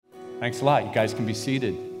Thanks a lot. You guys can be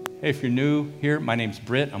seated. Hey, if you're new here, my name's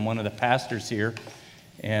Britt. I'm one of the pastors here.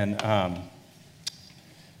 And,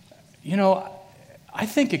 I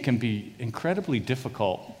think it can be incredibly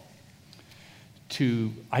difficult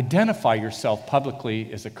to identify yourself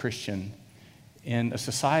publicly as a Christian in a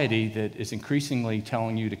society that is increasingly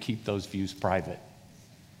telling you to keep those views private.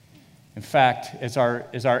 In fact, as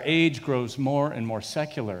our age grows more and more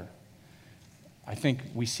secular, I think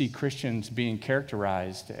we see Christians being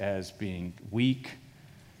characterized as being weak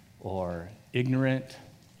or ignorant,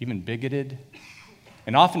 even bigoted.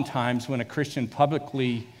 And oftentimes when a Christian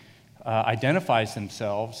publicly identifies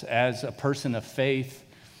themselves as a person of faith,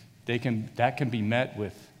 that can be met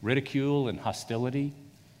with ridicule and hostility.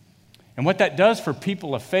 And what that does for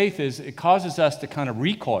people of faith is it causes us to kind of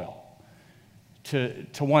recoil, to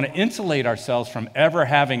want to insulate ourselves from ever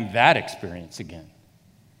having that experience again.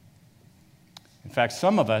 In fact,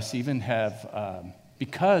 some of us even have,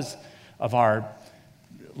 because of our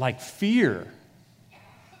fear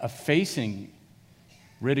of facing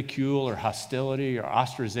ridicule or hostility or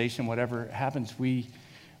ostracization, whatever happens,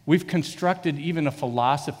 we've constructed even a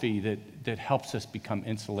philosophy that helps us become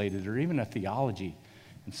insulated, or even a theology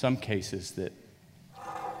in some cases that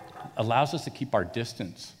allows us to keep our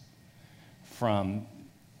distance from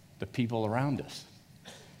the people around us.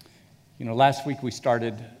 Last week we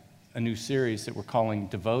started a new series that we're calling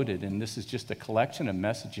Devoted, and this is just a collection of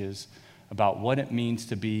messages about what it means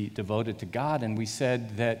to be devoted to God. And we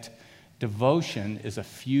said that devotion is a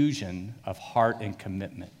fusion of heart and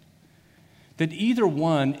commitment, that either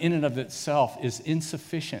one in and of itself is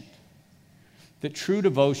insufficient, that true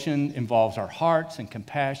devotion involves our hearts and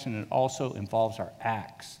compassion, and also involves our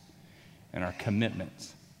acts and our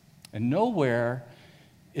commitments. And nowhere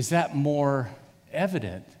is that more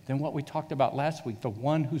evident than what we talked about last week, the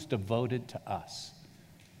one who's devoted to us.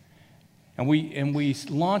 And we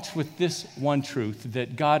launched with this one truth,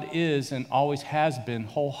 that God is and always has been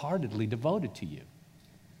wholeheartedly devoted to you.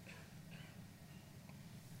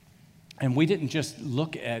 And we didn't just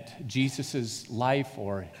look at Jesus' life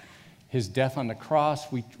or his death on the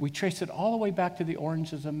cross. We traced it all the way back to the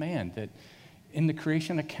origins of man, that in the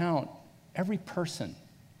creation account, every person,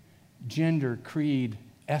 gender, creed,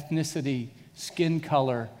 ethnicity, skin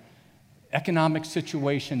color, economic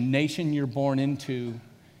situation, nation you're born into,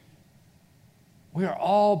 we've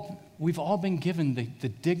all been given the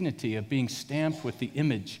dignity of being stamped with the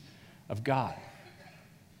image of God.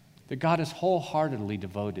 That God is wholeheartedly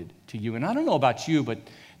devoted to you. And I don't know about you, but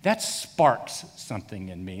that sparks something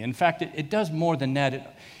in me. In fact, it does more than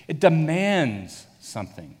that. It demands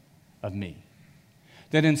something of me.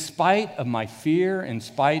 That in spite of my fear, in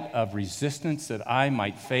spite of resistance that I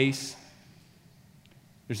might face,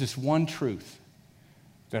 there's this one truth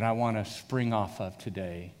that I want to spring off of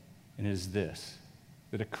today, and it is this: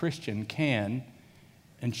 that a Christian can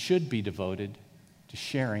and should be devoted to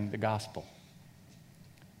sharing the gospel.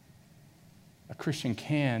 A Christian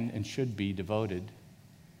can and should be devoted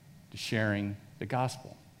to sharing the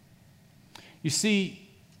gospel. You see,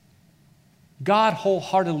 God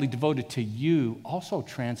wholeheartedly devoted to you also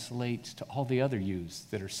translates to all the other yous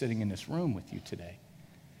that are sitting in this room with you today,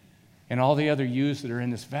 and all the other yous that are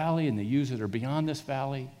in this valley, and the yous that are beyond this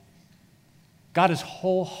valley. God is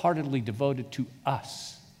wholeheartedly devoted to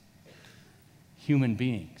us, human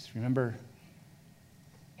beings. Remember,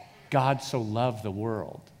 God so loved the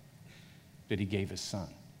world that he gave his son.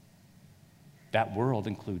 That world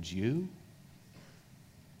includes you,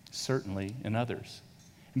 certainly, and others.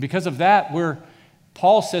 And because of that,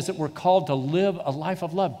 Paul says that we're called to live a life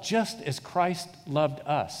of love, just as Christ loved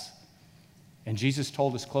us. And Jesus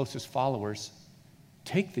told his closest followers,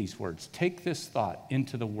 take these words, take this thought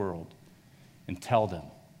into the world and tell them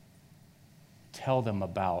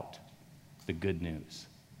about the good news.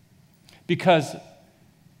 Because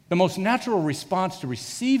the most natural response to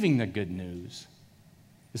receiving the good news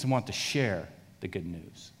is to want to share the good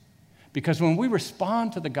news. Because when we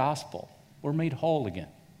respond to the gospel, we're made whole again.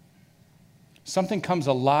 Something comes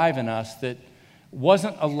alive in us that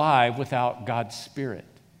wasn't alive without God's Spirit.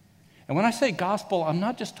 And when I say gospel, I'm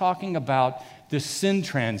not just talking about this sin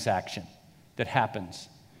transaction that happens.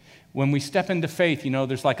 When we step into faith,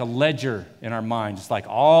 there's like a ledger in our minds. It's like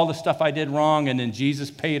all the stuff I did wrong, and then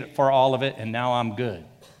Jesus paid for all of it, and now I'm good.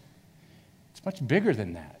 It's much bigger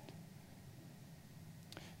than that.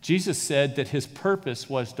 Jesus said that his purpose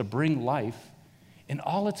was to bring life in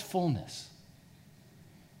all its fullness.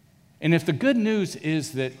 And if the good news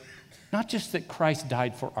is that not just that Christ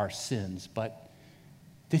died for our sins, but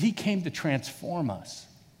that he came to transform us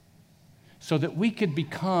so that we could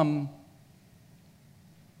become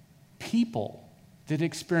people that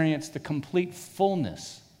experience the complete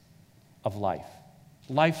fullness of life,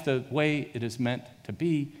 life the way it is meant to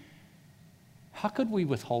be, how could we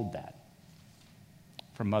withhold that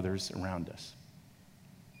from others around us?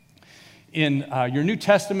 In your New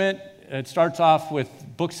Testament, it starts off with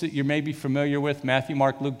books that you may be familiar with, Matthew,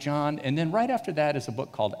 Mark, Luke, John, and then right after that is a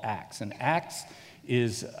book called Acts. And Acts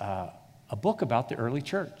is a book about the early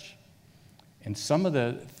church and some of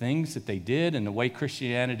the things that they did and the way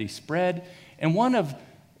Christianity spread. And one of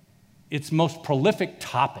its most prolific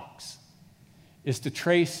topics is to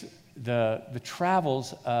trace the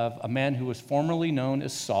travels of a man who was formerly known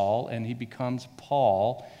as Saul, and he becomes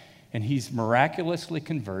Paul, and he's miraculously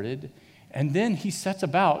converted. And then he sets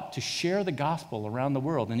about to share the gospel around the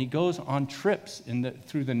world. And he goes on trips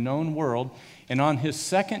through the known world. And on his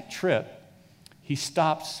second trip, he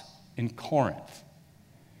stops in Corinth.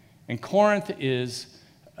 And Corinth is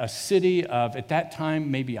a city of, at that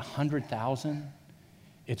time, maybe 100,000.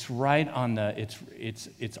 It's right on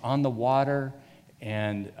it's on the water,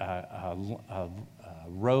 and a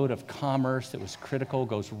road of commerce that was critical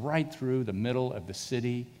goes right through the middle of the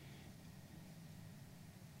city.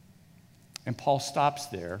 And Paul stops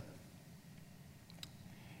there,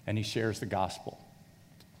 and he shares the gospel.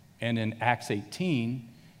 And in Acts 18,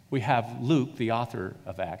 we have Luke, the author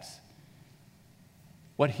of Acts,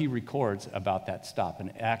 what he records about that stop. In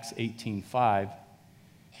Acts 18:5,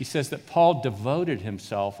 he says that Paul devoted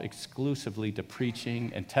himself exclusively to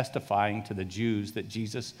preaching and testifying to the Jews that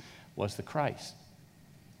Jesus was the Christ.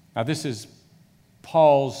 Now, this is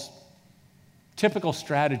Paul's typical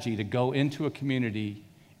strategy to go into a community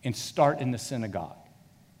and start in the synagogue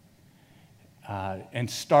and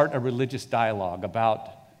start a religious dialogue about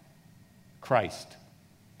Christ,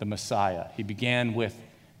 the Messiah. He began with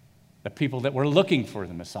the people that were looking for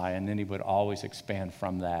the Messiah, and then he would always expand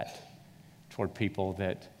from that toward people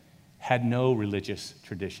that had no religious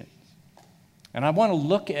traditions. And I want to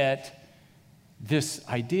look at this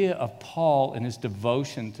idea of Paul and his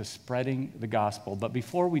devotion to spreading the gospel. But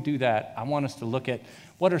before we do that, I want us to look at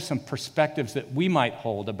what are some perspectives that we might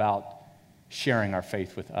hold about sharing our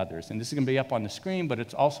faith with others. And this is going to be up on the screen, but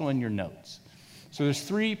it's also in your notes. So there's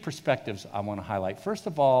three perspectives I want to highlight. First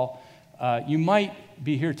of all, you might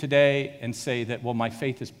be here today and say that, well, my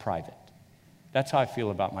faith is private. That's how I feel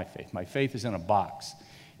about my faith. My faith is in a box,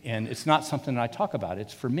 and it's not something that I talk about.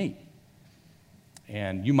 It's for me.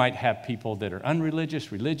 And you might have people that are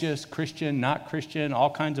unreligious, religious, Christian, not Christian, all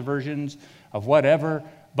kinds of versions of whatever,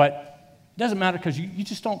 but it doesn't matter because you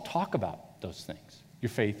just don't talk about those things. Your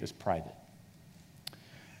faith is private.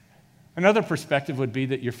 Another perspective would be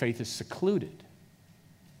that your faith is secluded.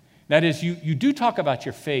 That is, you do talk about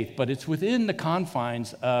your faith, but it's within the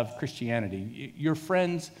confines of Christianity. Your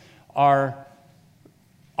friends are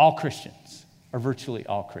all Christians, or virtually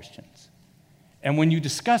all Christians. And when you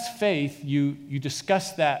discuss faith, you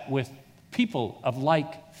discuss that with people of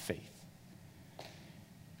like faith.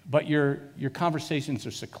 But your conversations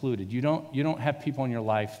are secluded. You don't have people in your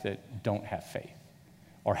life that don't have faith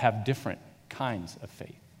or have different kinds of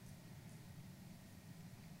faith.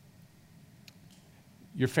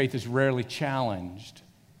 Your faith is rarely challenged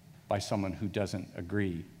by someone who doesn't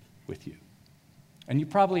agree with you. And you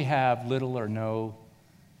probably have little or no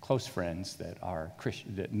close friends that are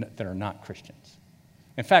that are not Christians.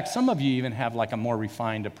 In fact, some of you even have like a more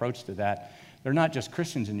refined approach to that. They're not just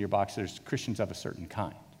Christians in your box, there's Christians of a certain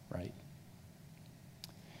kind, right?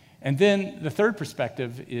 And then the third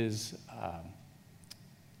perspective is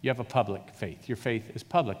you have a public faith. Your faith is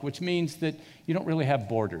public, which means that you don't really have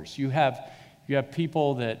borders. You have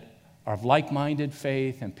people that are of like-minded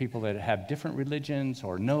faith and people that have different religions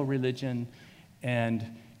or no religion, and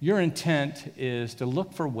your intent is to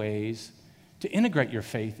look for ways to integrate your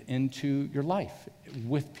faith into your life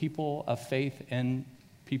with people of faith and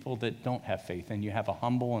people that don't have faith. And you have a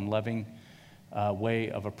humble and loving way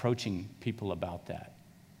of approaching people about that.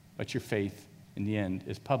 But your faith, in the end,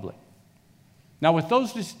 is public. Now, with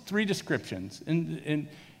those three descriptions, and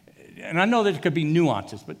I know that it could be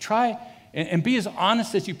nuances, but try and be as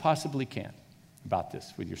honest as you possibly can about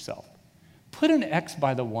this with yourself. Put an X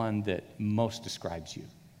by the one that most describes you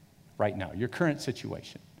right now, your current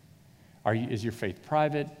situation. Is your faith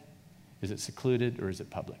private? Is it secluded? Or is it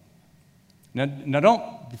public? Now don't,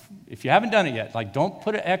 if you haven't done it yet, don't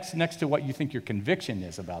put an X next to what you think your conviction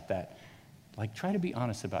is about that. Try to be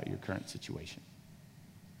honest about your current situation.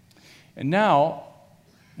 And now,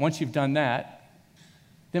 once you've done that,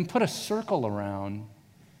 then put a circle around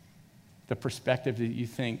the perspective that you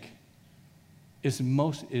think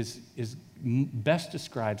best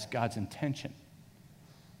describes God's intention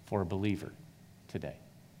for a believer today.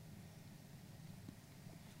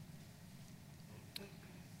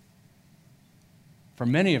 For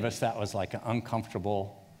many of us, that was like an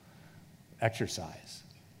uncomfortable exercise.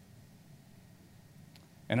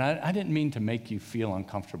 And I didn't mean to make you feel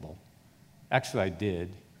uncomfortable. Actually, I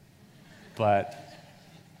did. But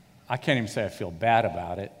I can't even say I feel bad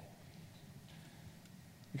about it.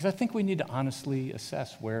 Because I think we need to honestly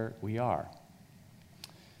assess where we are.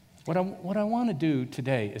 What I want to do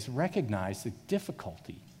today is recognize the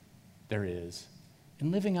difficulty there is in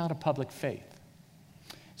living out a public faith.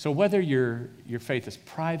 So whether your faith is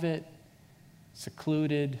private,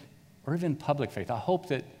 secluded, or even public faith, I hope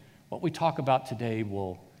that what we talk about today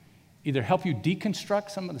will either help you deconstruct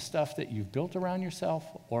some of the stuff that you've built around yourself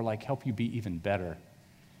or like help you be even better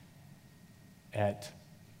at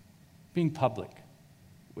being public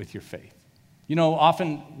with your faith. You know,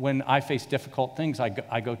 often when I face difficult things,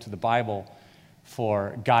 I go to the Bible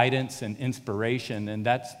for guidance and inspiration, and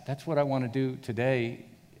that's what I want to do today.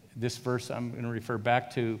 This verse I'm going to refer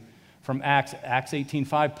back to from Acts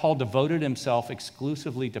 18:5. Paul devoted himself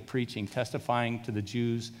exclusively to preaching, testifying to the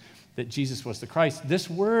Jews that Jesus was the Christ. This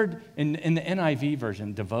word in the NIV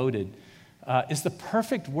version, devoted, is the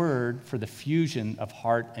perfect word for the fusion of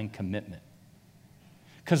heart and commitment.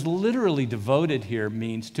 Because literally devoted here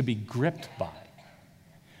means to be gripped by.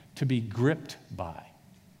 To be gripped by.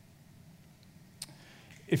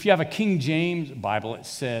 If you have a King James Bible, it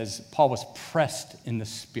says Paul was pressed in the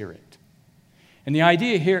Spirit. And the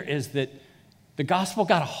idea here is that the gospel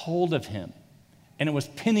got a hold of him, and it was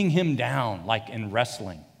pinning him down like in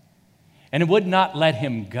wrestling. And it would not let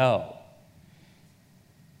him go.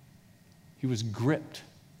 He was gripped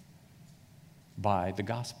by the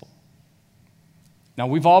gospel. Now,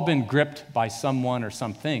 we've all been gripped by someone or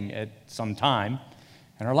something at some time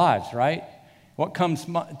in our lives, right? What comes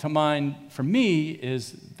to mind for me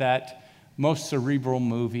is that most cerebral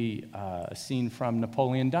movie, a scene from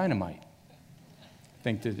Napoleon Dynamite. I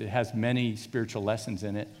think that it has many spiritual lessons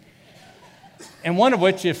in it. And one of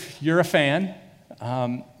which, if you're a fan,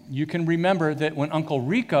 you can remember that when Uncle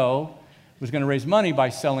Rico was going to raise money by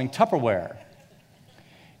selling Tupperware.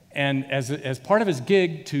 And as part of his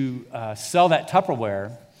gig to sell that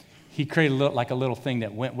Tupperware, he created a little thing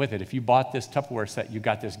that went with it. If you bought this Tupperware set, you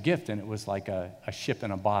got this gift, and it was like a ship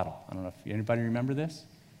in a bottle. I don't know if anybody remember this?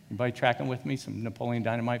 Anybody tracking with me? Some Napoleon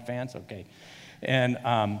Dynamite fans? Okay. And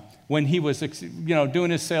when he was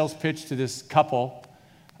doing his sales pitch to this couple,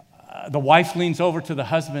 the wife leans over to the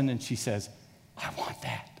husband, and she says, "I want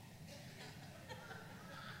that."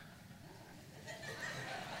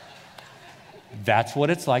 That's what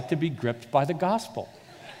it's like to be gripped by the gospel.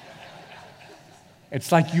 It's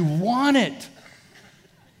like you want it.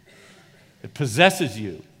 It possesses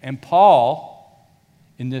you. And Paul,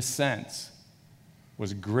 in this sense,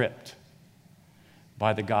 was gripped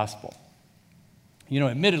by the gospel. You know,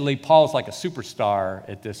 admittedly, Paul's like a superstar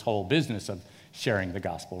at this whole business of sharing the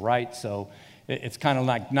gospel, right? So it's kind of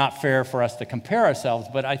like not fair for us to compare ourselves,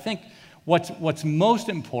 but I think what's most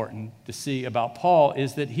important to see about Paul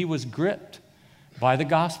is that he was gripped by the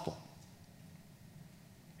gospel.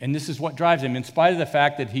 And this is what drives him. In spite of the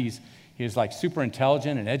fact that he's like super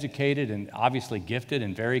intelligent and educated and obviously gifted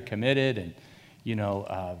and very committed and,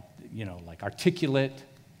 like articulate,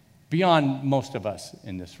 beyond most of us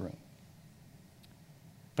in this room.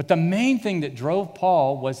 But the main thing that drove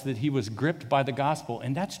Paul was that he was gripped by the gospel.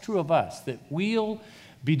 And that's true of us, that we'll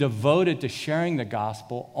be devoted to sharing the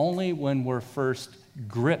gospel only when we're first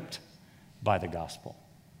gripped by the gospel.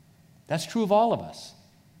 That's true of all of us.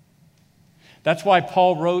 That's why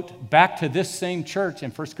Paul wrote back to this same church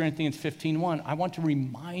in 1 Corinthians 15:1, I want to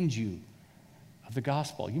remind you of the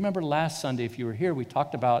gospel. You remember last Sunday, if you were here, we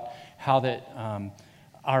talked about how that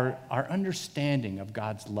our understanding of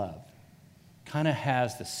God's love kind of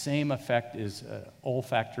has the same effect as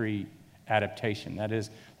olfactory adaptation. That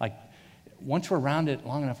is, like, once we're around it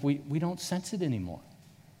long enough, we don't sense it anymore.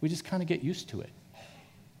 We just kind of get used to it.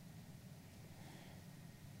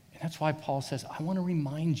 And that's why Paul says, I want to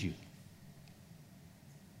remind you.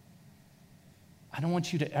 I don't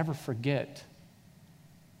want you to ever forget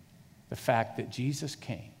the fact that Jesus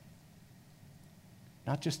came,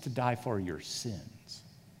 not just to die for your sins,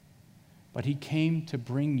 but he came to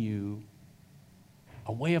bring you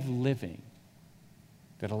a way of living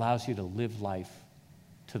that allows you to live life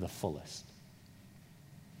to the fullest.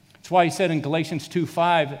 That's why he said in Galatians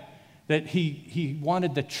 2:5 that he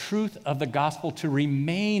wanted the truth of the gospel to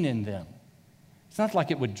remain in them. It's not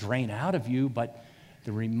like it would drain out of you, but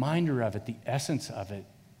the reminder of it, the essence of it,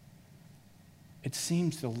 it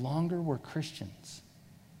seems the longer we're Christians,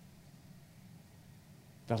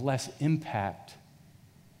 the less impact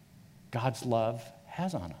God's love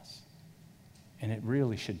has on us. And it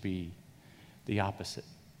really should be the opposite.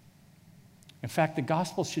 In fact, the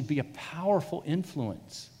gospel should be a powerful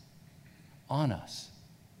influence on us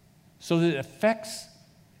so that it affects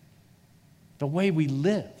the way we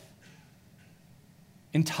live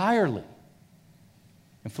entirely.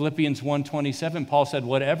 In Philippians 1:27, Paul said,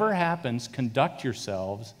 "Whatever happens, conduct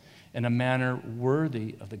yourselves in a manner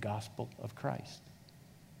worthy of the gospel of Christ."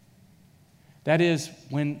 That is,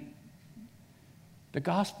 when the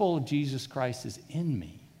gospel of Jesus Christ is in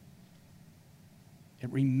me,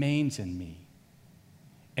 it remains in me,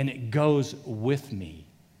 and it goes with me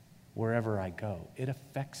wherever I go. It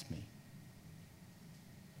affects me.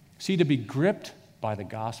 See, to be gripped by the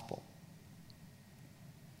gospel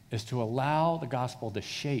is to allow the gospel to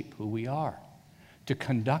shape who we are, to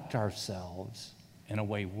conduct ourselves in a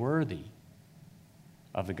way worthy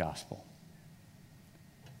of the gospel.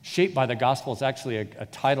 Shaped by the Gospel is actually a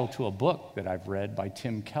title to a book that I've read by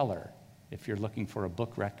Tim Keller. If you're looking for a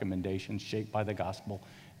book recommendation, Shaped by the Gospel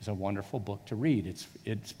is a wonderful book to read.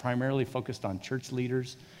 It's primarily focused on church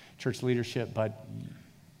leaders, church leadership, but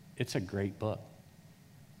it's a great book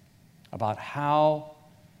about how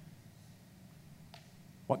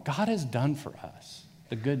what God has done for us,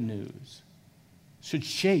 the good news, should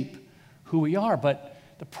shape who we are. But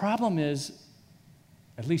the problem is,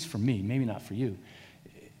 at least for me, maybe not for you,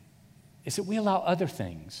 is that we allow other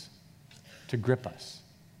things to grip us,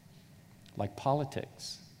 like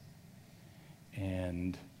politics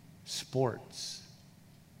and sports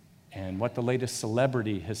and what the latest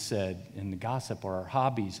celebrity has said in the gossip or our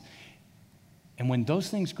hobbies. And when those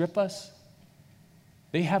things grip us,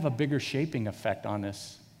 they have a bigger shaping effect on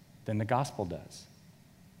us than the gospel does.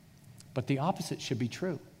 But the opposite should be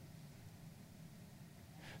true.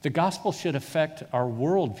 The gospel should affect our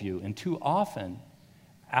worldview, and too often,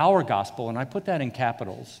 our gospel, and I put that in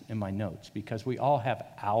capitals in my notes because we all have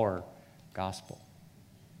our gospel.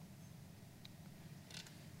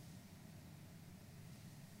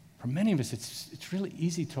 For many of us, it's really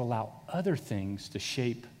easy to allow other things to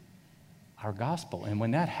shape our gospel. And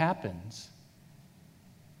when that happens,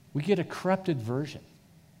 we get a corrupted version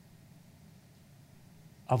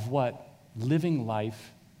of what living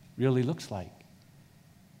life really looks like.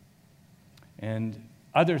 And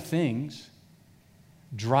other things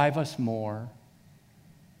drive us more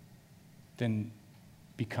than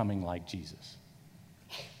becoming like Jesus.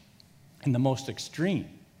 In the most extreme,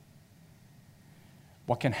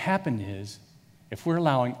 what can happen is, if we're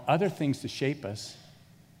allowing other things to shape us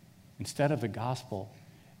instead of the gospel,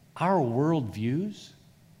 our worldviews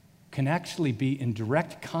can actually be in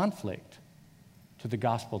direct conflict to the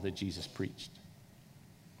gospel that Jesus preached.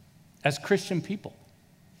 As Christian people.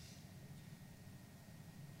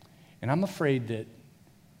 And I'm afraid that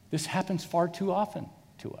this happens far too often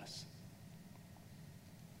to us.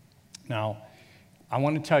 Now, I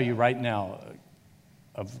want to tell you right now,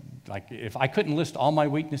 if I couldn't list all my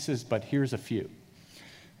weaknesses, but here's a few.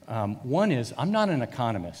 One is, I'm not an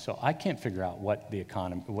economist, so I can't figure out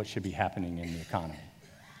what should be happening in the economy.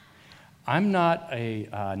 I'm not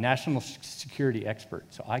a national security expert,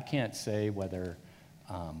 so I can't say whether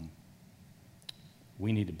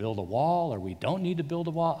we need to build a wall or we don't need to build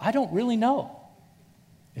a wall. I don't really know.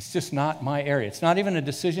 It's just not my area. It's not even a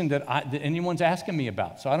decision that anyone's asking me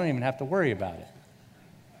about, so I don't even have to worry about it.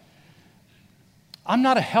 I'm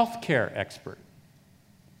not a healthcare expert.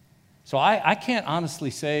 So I can't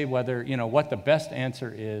honestly say whether, what the best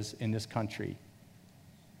answer is in this country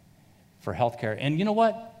for healthcare. And you know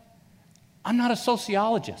what? I'm not a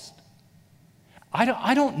sociologist.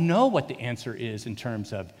 I don't know what the answer is in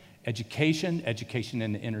terms of education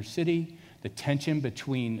in the inner city, the tension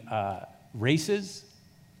between races,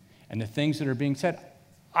 and the things that are being said.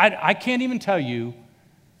 I can't even tell you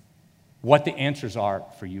what the answers are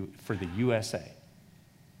for the USA.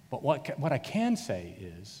 But what I can say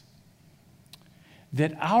is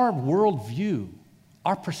that our worldview,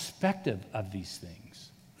 our perspective of these things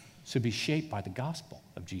should be shaped by the gospel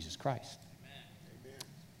of Jesus Christ. Amen.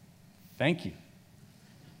 Thank you.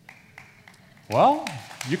 Well,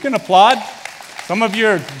 you can applaud. Some of you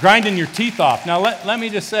are grinding your teeth off. Now, let me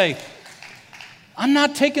just say, I'm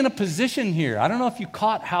not taking a position here. I don't know if you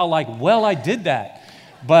caught how well I did that.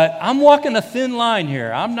 But I'm walking a thin line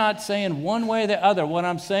here. I'm not saying one way or the other. What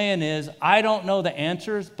I'm saying is I don't know the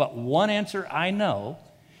answers, but one answer I know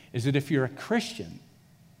is that if you're a Christian,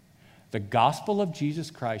 the gospel of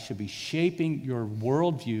Jesus Christ should be shaping your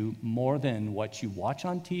worldview more than what you watch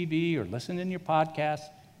on TV or listen in your podcast.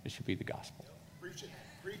 It should be the gospel. Preach it.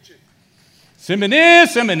 Preach it.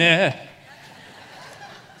 Simony.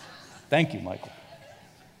 Thank you, Michael.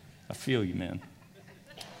 I feel you, man.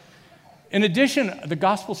 In addition, the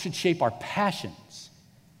gospel should shape our passions.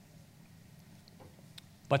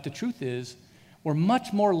 But the truth is, we're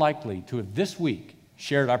much more likely to have this week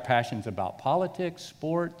shared our passions about politics,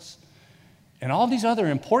 sports, and all these other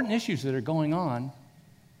important issues that are going on.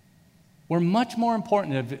 We're much more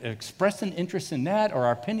important to have expressed an interest in that or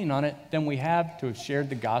our opinion on it than we have to have shared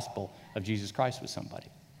the gospel of Jesus Christ with somebody.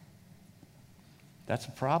 That's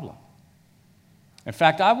a problem. In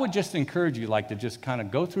fact, I would just encourage you to just kind of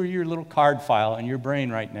go through your little card file in your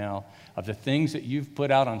brain right now of the things that you've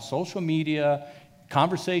put out on social media,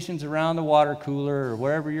 conversations around the water cooler or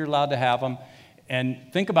wherever you're allowed to have them, and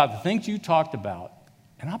think about the things you talked about.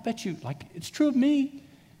 And I'll bet you, it's true of me.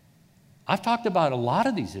 I've talked about a lot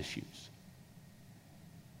of these issues.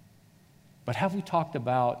 But have we talked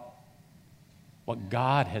about what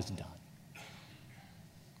God has done?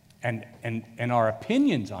 And our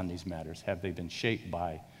opinions on these matters, have they been shaped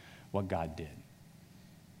by what God did?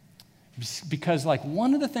 Because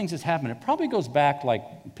one of the things that's happened, it probably goes back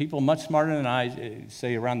people much smarter than I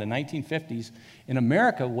say around the 1950s in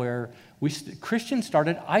America where Christians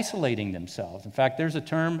started isolating themselves. In fact, there's a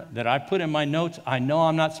term that I put in my notes. I know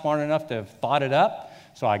I'm not smart enough to have thought it up,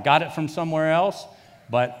 so I got it from somewhere else,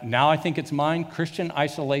 but now I think it's mine, Christian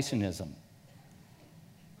isolationism.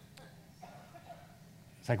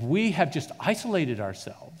 It's we have just isolated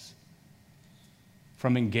ourselves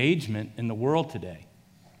from engagement in the world today.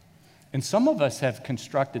 And some of us have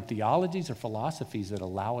constructed theologies or philosophies that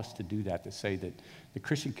allow us to do that say that the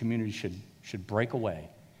Christian community should break away,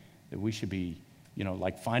 that we should be,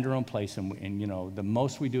 find our own place, and the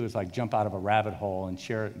most we do is jump out of a rabbit hole and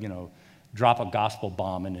share, drop a gospel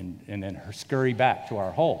bomb and then scurry back to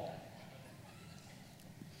our hole.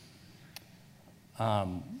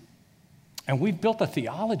 And we've built a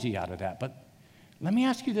theology out of that. But let me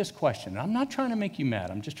ask you this question. I'm not trying to make you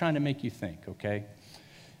mad. I'm just trying to make you think, okay?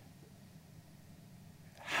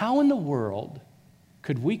 How in the world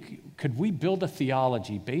could we build a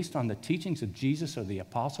theology based on the teachings of Jesus or the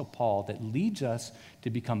Apostle Paul that leads us to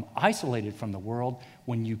become isolated from the world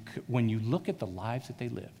when you look at the lives that they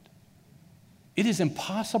lived? It is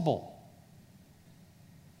impossible.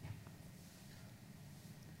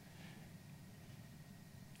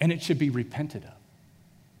 And it should be repented of.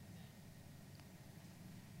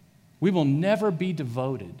 We will never be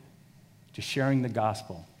devoted to sharing the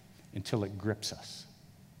gospel until it grips us.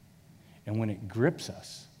 And when it grips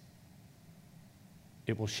us,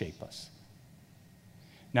 it will shape us.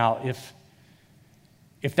 Now, if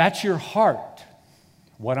that's your heart,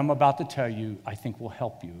 what I'm about to tell you, I think will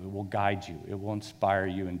help you. It will guide you. It will inspire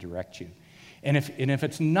you and direct you. And if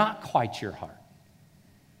it's not quite your heart,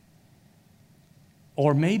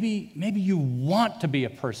 or maybe you want to be a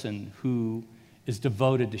person who is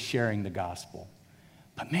devoted to sharing the gospel,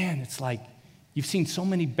 but man, it's you've seen so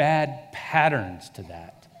many bad patterns to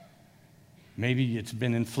that. Maybe it's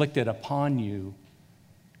been inflicted upon you.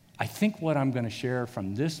 I think what I'm going to share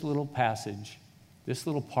from this little passage, this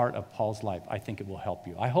little part of Paul's life, I think it will help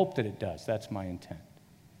you. I hope that it does. That's my intent.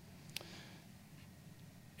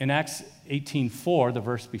 In Acts 18:4, the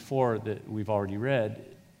verse before that we've already read,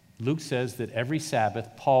 Luke says that every Sabbath,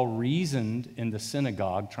 Paul reasoned in the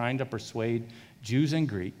synagogue, trying to persuade Jews and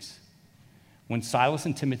Greeks. When Silas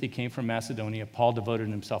and Timothy came from Macedonia, Paul devoted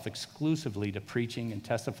himself exclusively to preaching and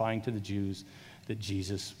testifying to the Jews that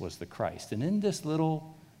Jesus was the Christ. And in this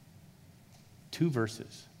little 2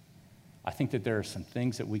 verses, I think that there are some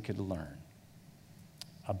things that we could learn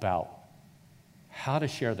about how to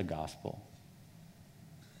share the gospel,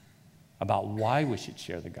 about why we should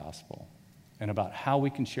share the gospel, and about how we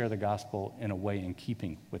can share the gospel in a way in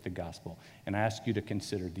keeping with the gospel. And I ask you to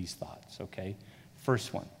consider these thoughts, okay?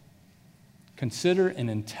 First one, consider an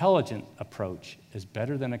intelligent approach is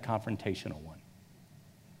better than a confrontational one.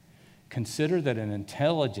 Consider that an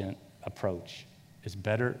intelligent approach is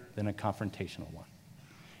better than a confrontational one.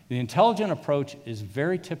 The intelligent approach is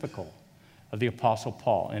very typical of the Apostle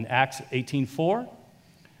Paul. In Acts 18:4,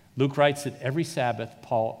 Luke writes that every Sabbath,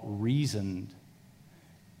 Paul reasoned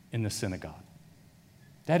in the synagogue.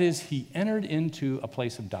 That is, he entered into a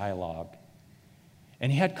place of dialogue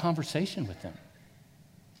and he had conversation with them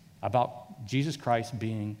about Jesus Christ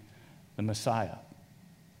being the Messiah.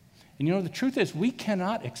 And the truth is, we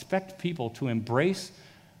cannot expect people to embrace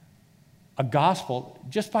a gospel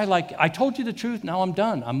just by I told you the truth, now I'm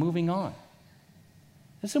done, I'm moving on.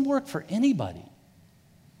 It doesn't work for anybody.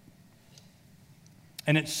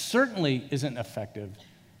 And it certainly isn't effective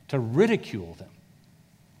to ridicule them.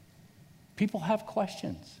 People have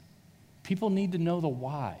questions. People need to know the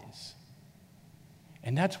whys.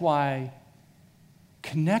 And that's why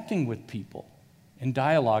connecting with people in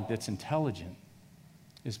dialogue that's intelligent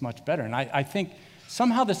is much better. And I think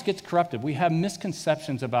somehow this gets corrupted. We have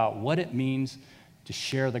misconceptions about what it means to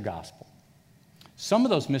share the gospel. Some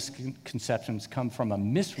of those misconceptions come from a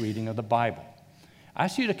misreading of the Bible. I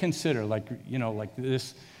ask you to consider, like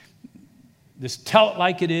this tell it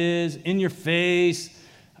like it is, in your face,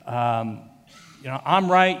 I'm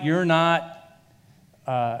right, you're not.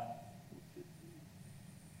 That's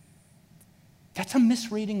a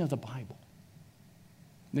misreading of the Bible.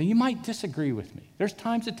 Now, you might disagree with me. There's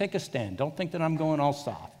times to take a stand. Don't think that I'm going all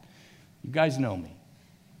soft. You guys know me.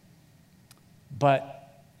 But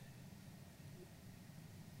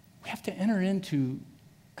we have to enter into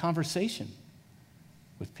conversation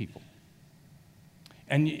with people.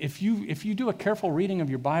 And if you do a careful reading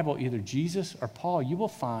of your Bible, either Jesus or Paul, you will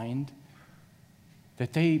find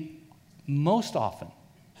that they most often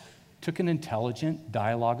took an intelligent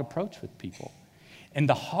dialogue approach with people. And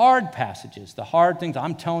the hard passages, the hard things,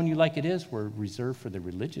 I'm telling you like it is, were reserved for the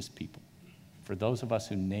religious people, for those of us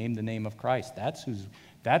who name the name of Christ. That's who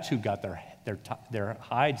got their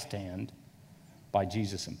hides tanned by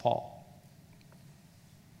Jesus and Paul.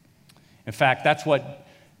 In fact, that's what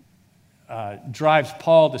drives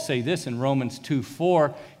Paul to say this in Romans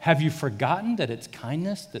 2:4, have you forgotten that it's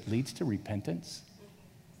kindness that leads to repentance?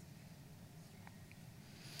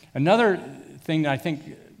 Another thing that I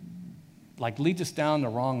think leads us down the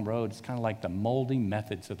wrong road is kind of like the moldy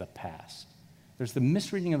methods of the past. There's the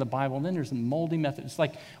misreading of the Bible, and then there's the moldy methods. It's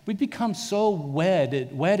like we become so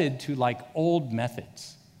wedded to old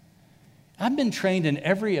methods. I've been trained in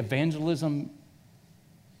every evangelism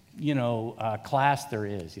class there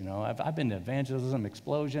is. I've been to Evangelism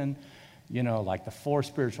Explosion, the 4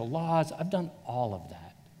 spiritual laws. I've done all of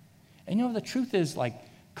that. And the truth is,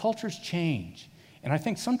 cultures change. And I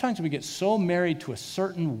think sometimes we get so married to a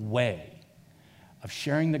certain way of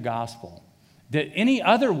sharing the gospel that any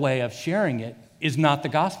other way of sharing it is not the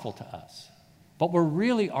gospel to us. But we're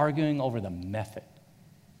really arguing over the method.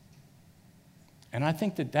 And I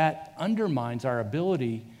think that undermines our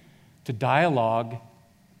ability to dialogue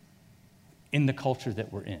in the culture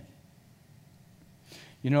that we're in.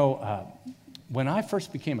 When I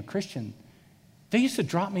first became a Christian, they used to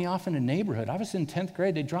drop me off in a neighborhood. I was in 10th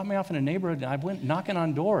grade. They'd drop me off in a neighborhood, and I went knocking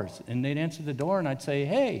on doors, and they'd answer the door, and I'd say,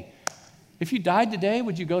 hey, if you died today,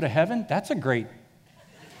 would you go to heaven? That's a great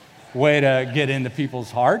way to get into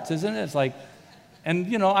people's hearts, isn't it? It's like,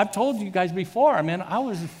 and I've told you guys before, I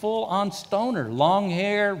was a full-on stoner, long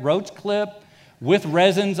hair, roach clip, with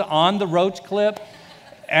resins on the roach clip,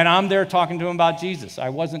 and I'm there talking to them about Jesus. I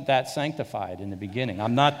wasn't that sanctified in the beginning.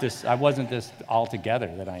 I wasn't this altogether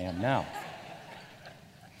that I am now.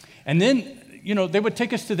 And then, they would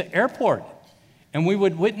take us to the airport, and we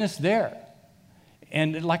would witness there.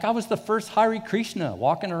 And I was the first Hare Krishna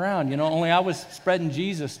walking around, only I was spreading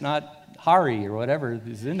Jesus, not Hari or whatever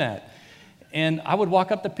is in that. And I would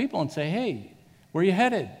walk up to people and say, hey, where are you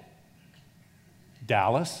headed?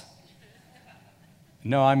 Dallas.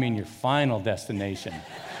 No, I mean your final destination.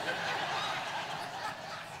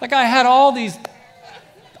 I had all these,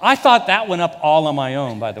 I thought that went up all on my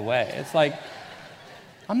own, by the way. It's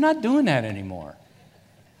I'm not doing that anymore.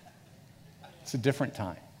 It's a different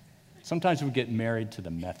time. Sometimes we get married to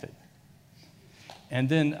the method. And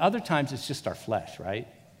then other times it's just our flesh, right?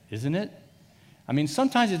 Isn't it?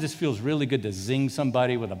 Sometimes it just feels really good to zing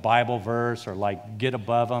somebody with a Bible verse or get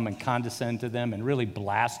above them and condescend to them and really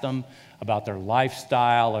blast them about their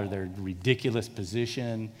lifestyle or their ridiculous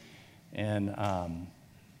position. And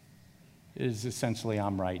it is essentially,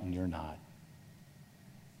 I'm right and you're not.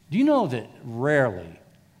 Do you know that rarely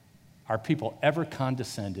are people ever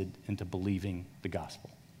condescended into believing the gospel?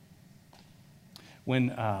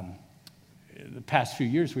 When the past few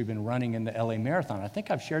years we've been running in the LA Marathon, I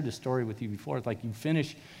think I've shared this story with you before. It's you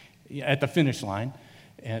finish at the finish line,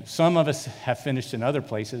 and some of us have finished in other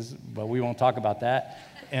places, but we won't talk about that.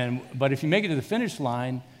 But if you make it to the finish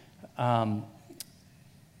line,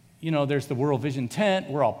 there's the World Vision tent.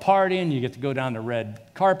 We're all partying. You get to go down the red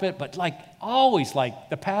carpet. But always,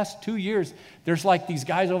 the past 2 years, there's these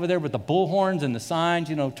guys over there with the bullhorns and the signs,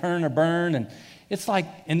 turn or burn. And it's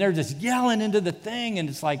and they're just yelling into the thing. And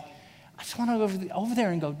it's I just want to go over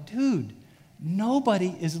there and go, dude,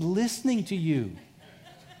 nobody is listening to you.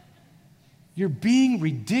 You're being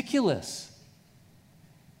ridiculous.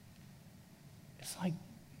 It's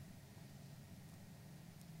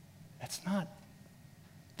that's not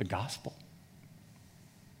the gospel.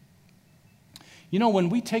 When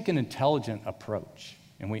we take an intelligent approach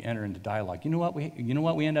and we enter into dialogue, you know what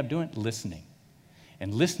we end up doing? Listening.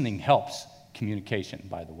 And listening helps communication,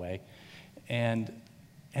 by the way. And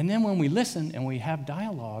then when we listen and we have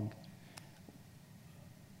dialogue,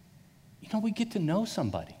 we get to know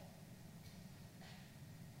somebody.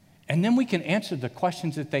 And then we can answer the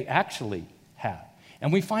questions that they actually have.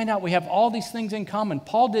 And we find out we have all these things in common.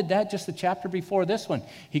 Paul did that just the chapter before this one.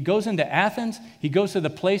 He goes into Athens. He goes to the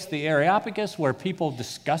place, the Areopagus, where people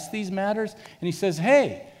discuss these matters. And he says,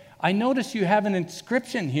 hey, I notice you have an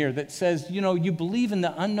inscription here that says, you believe in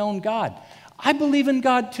the unknown God. I believe in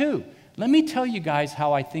God too. Let me tell you guys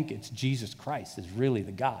how I think it's Jesus Christ is really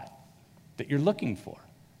the God that you're looking for.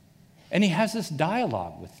 And he has this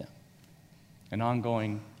dialogue with them, an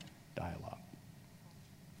ongoing dialogue.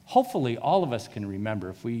 Hopefully, all of us can remember,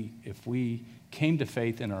 if we came to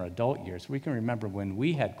faith in our adult years, we can remember when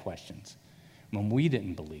we had questions, when we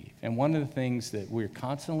didn't believe. And one of the things that we're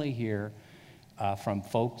constantly hear from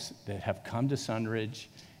folks that have come to Sunridge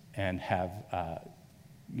and have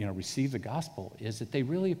received the gospel is that they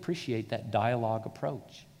really appreciate that dialogue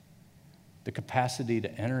approach, the capacity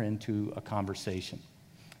to enter into a conversation.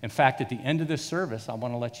 In fact, at the end of this service, I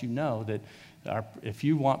want to let you know that if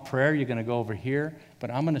you want prayer, you're going to go over here,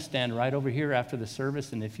 but I'm going to stand right over here after the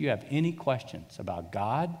service, and if you have any questions about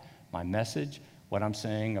God, my message, what I'm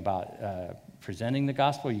saying about presenting the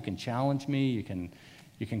gospel, you can challenge me, you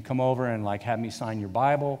can come over and have me sign your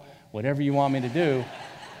Bible, whatever you want me to do,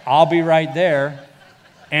 I'll be right there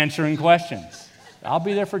answering questions. I'll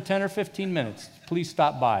be there for 10 or 15 minutes. Please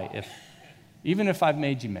stop by, even if I've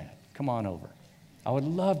made you mad. Come on over. I would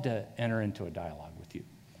love to enter into a dialogue with you.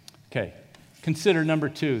 Okay. Consider number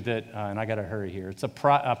 2 that, and I got to hurry here, it's a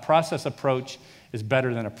process approach is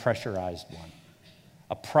better than a pressurized one.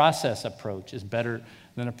 A process approach is better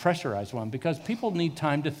than a pressurized one because people need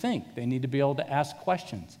time to think. They need to be able to ask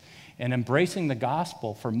questions. And embracing the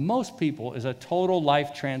gospel for most people is a total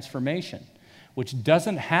life transformation, which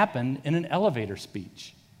doesn't happen in an elevator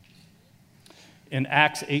speech. In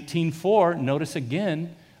Acts 18:4, notice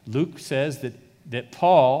again, Luke says that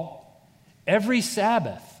Paul, every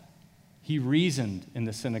Sabbath, he reasoned in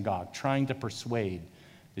the synagogue, trying to persuade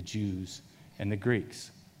the Jews and the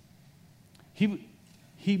Greeks.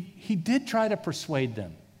 He did try to persuade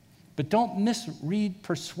them, but don't misread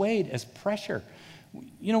persuade as pressure.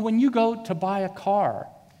 When you go to buy a car,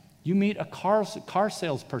 you meet a car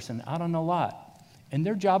salesperson out on the lot, and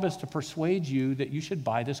their job is to persuade you that you should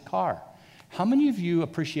buy this car. How many of you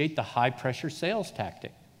appreciate the high-pressure sales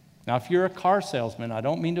tactic? Now, if you're a car salesman, I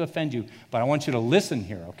don't mean to offend you, but I want you to listen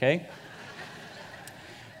here, okay?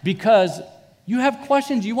 Because you have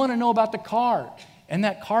questions you want to know about the car. And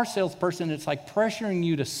that car salesperson, it's like pressuring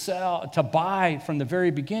you to buy from the very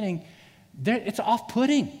beginning. It's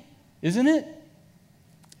off-putting, isn't it?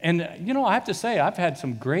 And, I have to say, I've had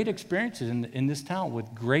some great experiences in this town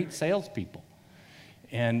with great salespeople.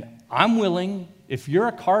 And I'm willing, if you're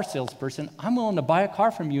a car salesperson, I'm willing to buy a car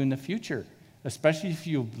from you in the future, especially if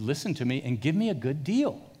you listen to me and give me a good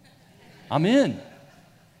deal. I'm in.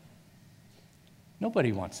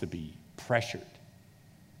 Nobody wants to be pressured.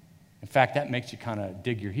 In fact, that makes you kind of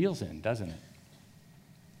dig your heels in, doesn't it?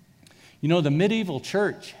 The medieval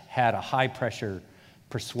church had a high-pressure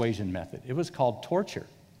persuasion method. It was called torture.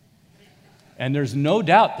 And there's no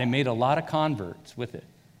doubt they made a lot of converts with it.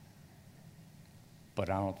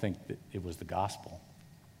 But I don't think that it was the gospel.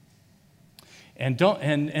 And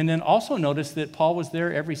then also notice that Paul was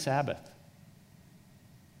there every Sabbath.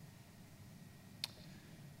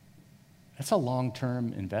 That's a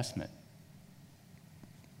long-term investment.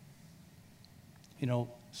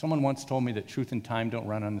 Someone once told me that truth and time don't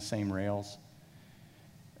run on the same rails.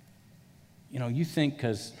 You think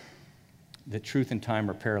because that truth and time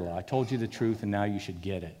are parallel. I told you the truth and now you should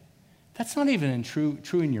get it. That's not even true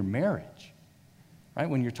in your marriage, right?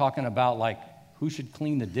 When you're talking about who should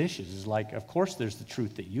clean the dishes, is of course there's the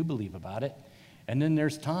truth that you believe about it, and then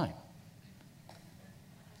there's time.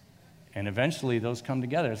 And eventually those come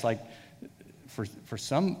together. It's for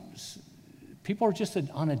some, people are just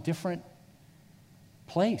on a different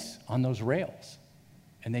place on those rails,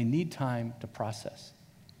 and they need time to process.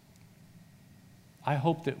 I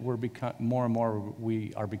hope that more and more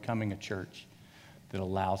we are becoming a church that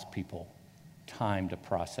allows people time to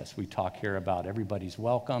process. We talk here about everybody's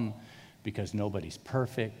welcome because nobody's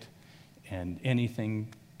perfect, and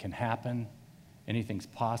anything can happen, anything's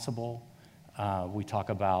possible. We talk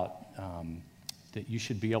about that you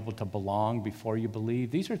should be able to belong before you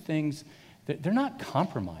believe. These are things that they're not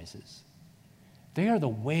compromises. They are the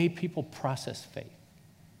way people process faith,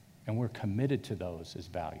 and we're committed to those as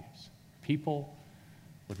values. People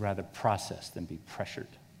would rather process than be pressured.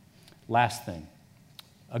 Last thing,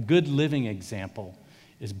 a good living example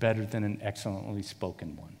is better than an excellently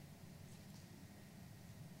spoken one.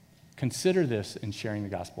 Consider this in sharing the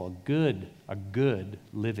gospel. A good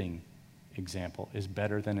living example is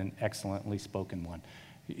better than an excellently spoken one.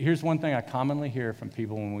 Here's one thing I commonly hear from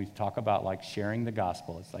people when we talk about sharing the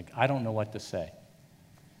gospel. It's I don't know what to say.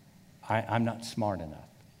 I'm not smart enough.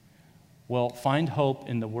 Well, find hope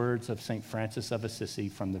in the words of St. Francis of Assisi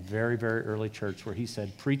from the very, very early church, where he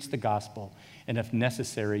said, preach the gospel, and if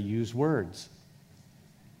necessary, use words.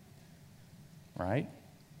 Right?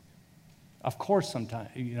 Of course, sometimes,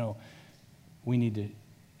 we need to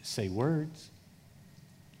say words.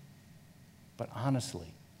 But honestly,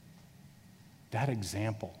 that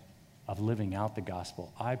example of living out the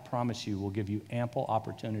gospel, I promise you, will give you ample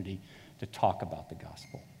opportunity to talk about the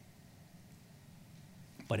gospel.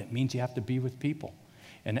 But it means you have to be with people.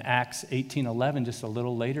 In Acts 18:11, just a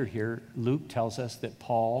little later here, Luke tells us that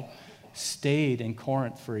Paul stayed in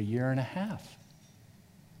Corinth for a year and a half.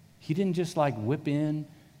 He didn't just whip in,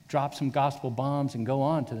 drop some gospel bombs, and go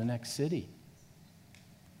on to the next city.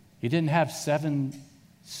 He didn't have 7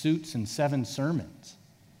 suits and 7 sermons.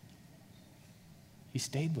 He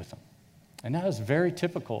stayed with them. And that was very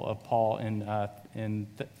typical of Paul in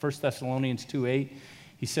 1 Thessalonians 2:8.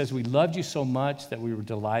 He says, we loved you so much that we were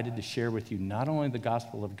delighted to share with you not only the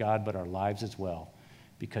gospel of God, but our lives as well,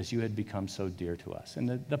 because you had become so dear to us.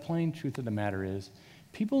 And the plain truth of the matter is,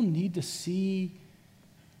 people need to see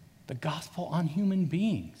the gospel on human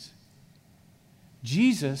beings.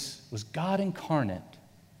 Jesus was God incarnate,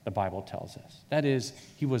 the Bible tells us. That is,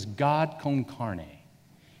 he was God con carne.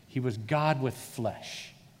 He was God with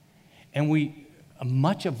flesh. And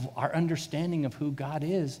much of our understanding of who God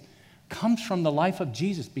is comes from the life of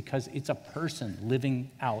Jesus, because it's a person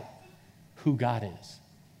living out who God is.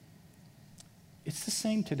 It's the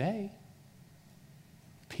same today.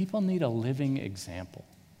 People need a living example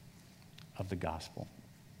of the gospel.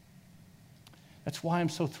 That's why I'm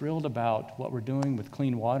so thrilled about what we're doing with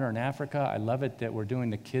Clean Water in Africa. I love it that we're doing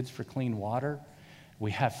the Kids for Clean Water.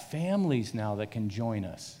 We have families now that can join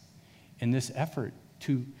us in this effort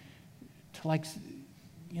to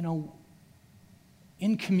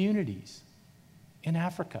in communities in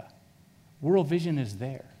Africa. World Vision is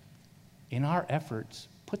there. In our efforts,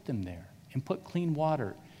 put them there and put clean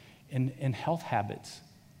water and health habits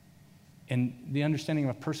and the understanding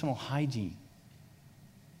of personal hygiene.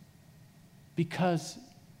 Because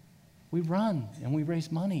we run and we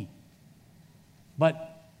raise money.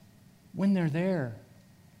 But when they're there,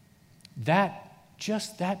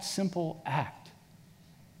 just that simple act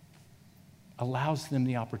allows them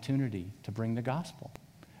the opportunity to bring the gospel.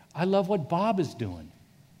 I love what Bob is doing.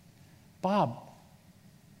 Bob,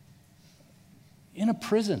 in a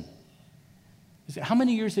prison. How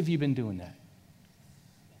many years have you been doing that?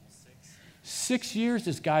 6 years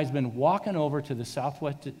this guy's been walking over to the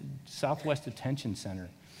Southwest Detention Center.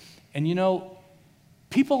 And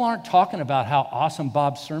people aren't talking about how awesome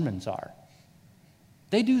Bob's sermons are.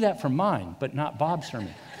 They do that for mine, but not Bob's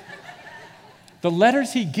sermon. The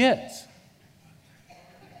letters he gets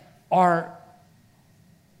are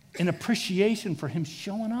an appreciation for him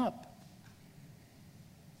showing up.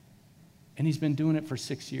 And he's been doing it for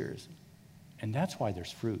 6 years. And that's why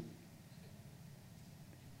there's fruit.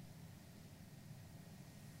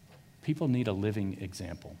 People need a living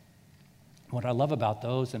example. What I love about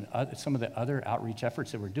those and some of the other outreach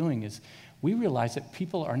efforts that we're doing is we realize that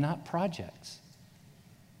people are not projects.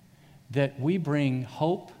 That we bring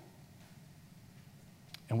hope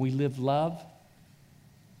and we live love.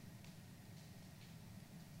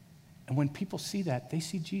 And when people see that, they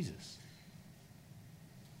see Jesus.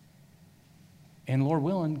 And Lord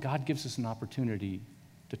willing, God gives us an opportunity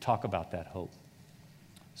to talk about that hope.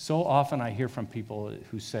 So often I hear from people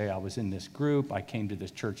who say, I was in this group, I came to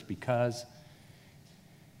this church because,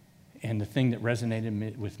 and the thing that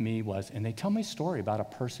resonated with me was, and they tell me a story about a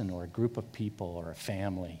person or a group of people or a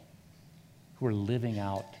family who are living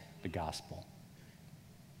out the gospel.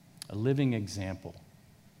 A living example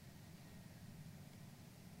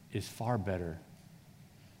is far better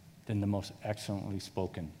than the most excellently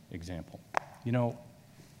spoken example.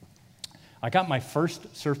 I got my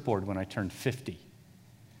first surfboard when I turned 50.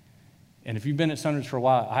 And if you've been at Sunridge for a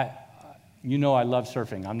while, I love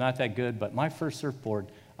surfing. I'm not that good, but my first surfboard,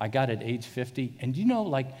 I got at age 50. And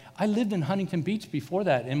I lived in Huntington Beach before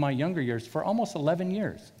that in my younger years for almost 11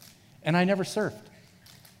 years. And I never surfed.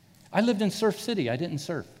 I lived in Surf City. I didn't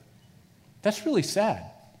surf. That's really sad.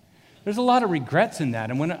 There's a lot of regrets in that.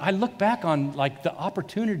 And when I look back on the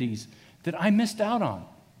opportunities that I missed out on,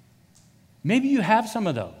 maybe you have some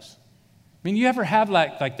of those. You ever have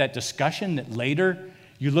like that discussion that later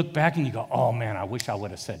you look back and you go, oh man, I wish I would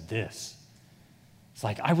have said this. It's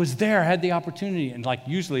I was there, I had the opportunity, and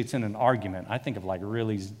usually it's in an argument. I think of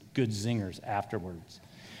really good zingers afterwards.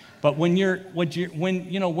 But when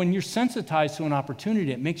you're sensitized to an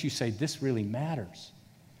opportunity, it makes you say, this really matters.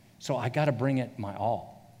 So I got to bring it my all.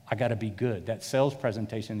 I got to be good. That sales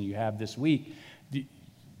presentation that you have this week,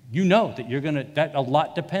 you know that a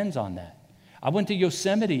lot depends on that. I went to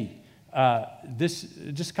Yosemite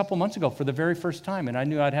just a couple months ago for the very first time, and I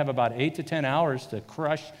knew I'd have about 8 to 10 hours to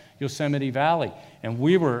crush Yosemite Valley. And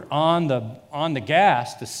we were on the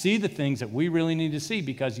gas to see the things that we really need to see,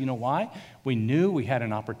 because you know why? We knew we had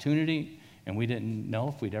an opportunity, and we didn't know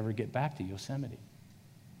if we'd ever get back to Yosemite.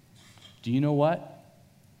 Do you know what?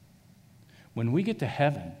 When we get to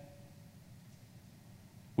heaven,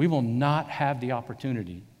 we will not have the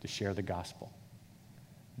opportunity to share the gospel.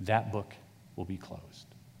 That book will be closed.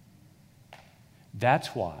 That's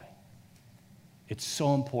why it's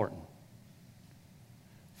so important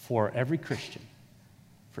for every Christian,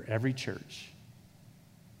 for every church,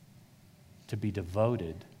 to be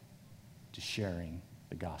devoted to sharing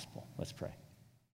the gospel. Let's pray.